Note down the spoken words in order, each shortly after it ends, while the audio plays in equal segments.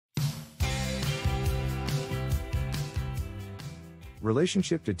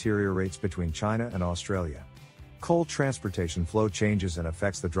relationship deteriorates between China and Australia. Coal transportation flow changes and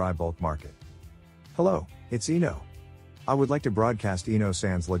affects the dry bulk market. Hello, it's Iino. I would like to broadcast Iino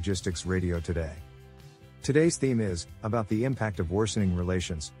Sans Logistics Radio today. Today's theme is about the impact of worsening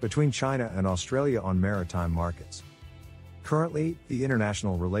relations between China and Australia on maritime markets. Currently, the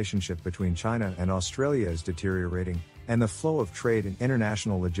international relationship between China and Australia is deteriorating, and the flow of trade in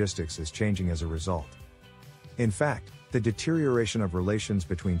international logistics is changing as a result. In fact, the deterioration of relations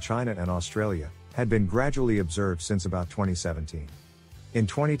between China and Australia had been gradually observed since about 2017. In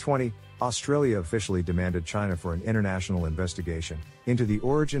 2020, Australia officially demanded China for an international investigation into the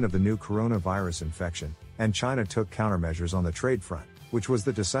origin of the new coronavirus infection, and China took countermeasures on the trade front, which was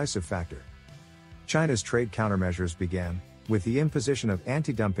the decisive factor. China's trade countermeasures began with the imposition of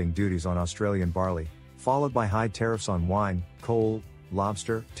anti-dumping duties on Australian barley, followed by high tariffs on wine, coal,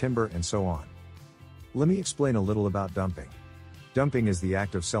 lobster, timber, and so on. Let me explain a little about dumping. Dumping is the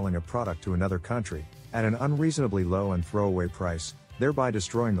act of selling a product to another country at an unreasonably low and throwaway price, thereby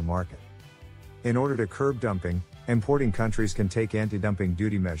destroying the market. In order to curb dumping, importing countries can take anti-dumping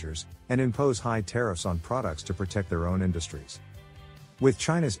duty measures and impose high tariffs on products to protect their own industries. With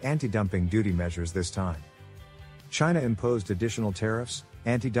China's anti-dumping duty measures this time, China imposed additional tariffs,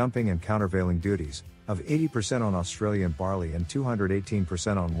 anti-dumping and countervailing duties of 80% on Australian barley and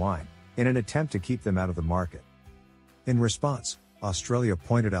 218% on wine, in an attempt to keep them out of the market. In response, Australia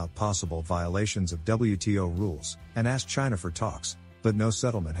pointed out possible violations of WTO rules and asked China for talks, but no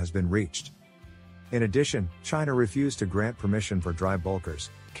settlement has been reached. In addition, China refused to grant permission for dry bulkers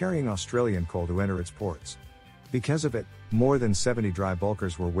carrying Australian coal to enter its ports. Because of it, more than 70 dry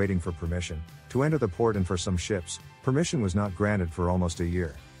bulkers were waiting for permission to enter the port, and for some ships, permission was not granted for almost a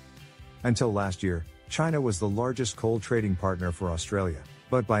year. Until last year, China was the largest coal trading partner for Australia,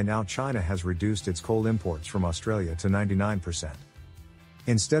 but by now China has reduced its coal imports from Australia to 99%.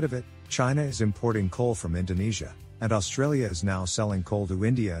 Instead of it, China is importing coal from Indonesia, and Australia is now selling coal to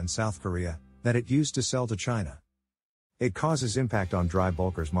India and South Korea that it used to sell to China. It causes impact on dry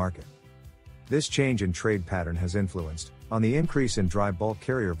bulkers market. This change in trade pattern has influenced on the increase in dry bulk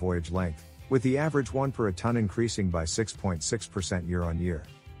carrier voyage length, with the average one per ton increasing by 6.6% year-on-year.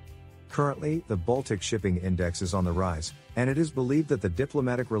 Currently, the Baltic Shipping Index is on the rise, and it is believed that the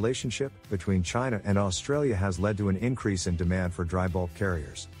diplomatic relationship between China and Australia has led to an increase in demand for dry bulk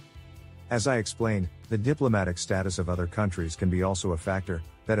carriers. As I explained, the diplomatic status of other countries can be also a factor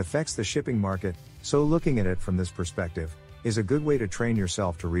that affects the shipping market, so looking at it from this perspective is a good way to train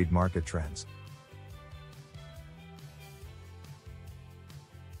yourself to read market trends.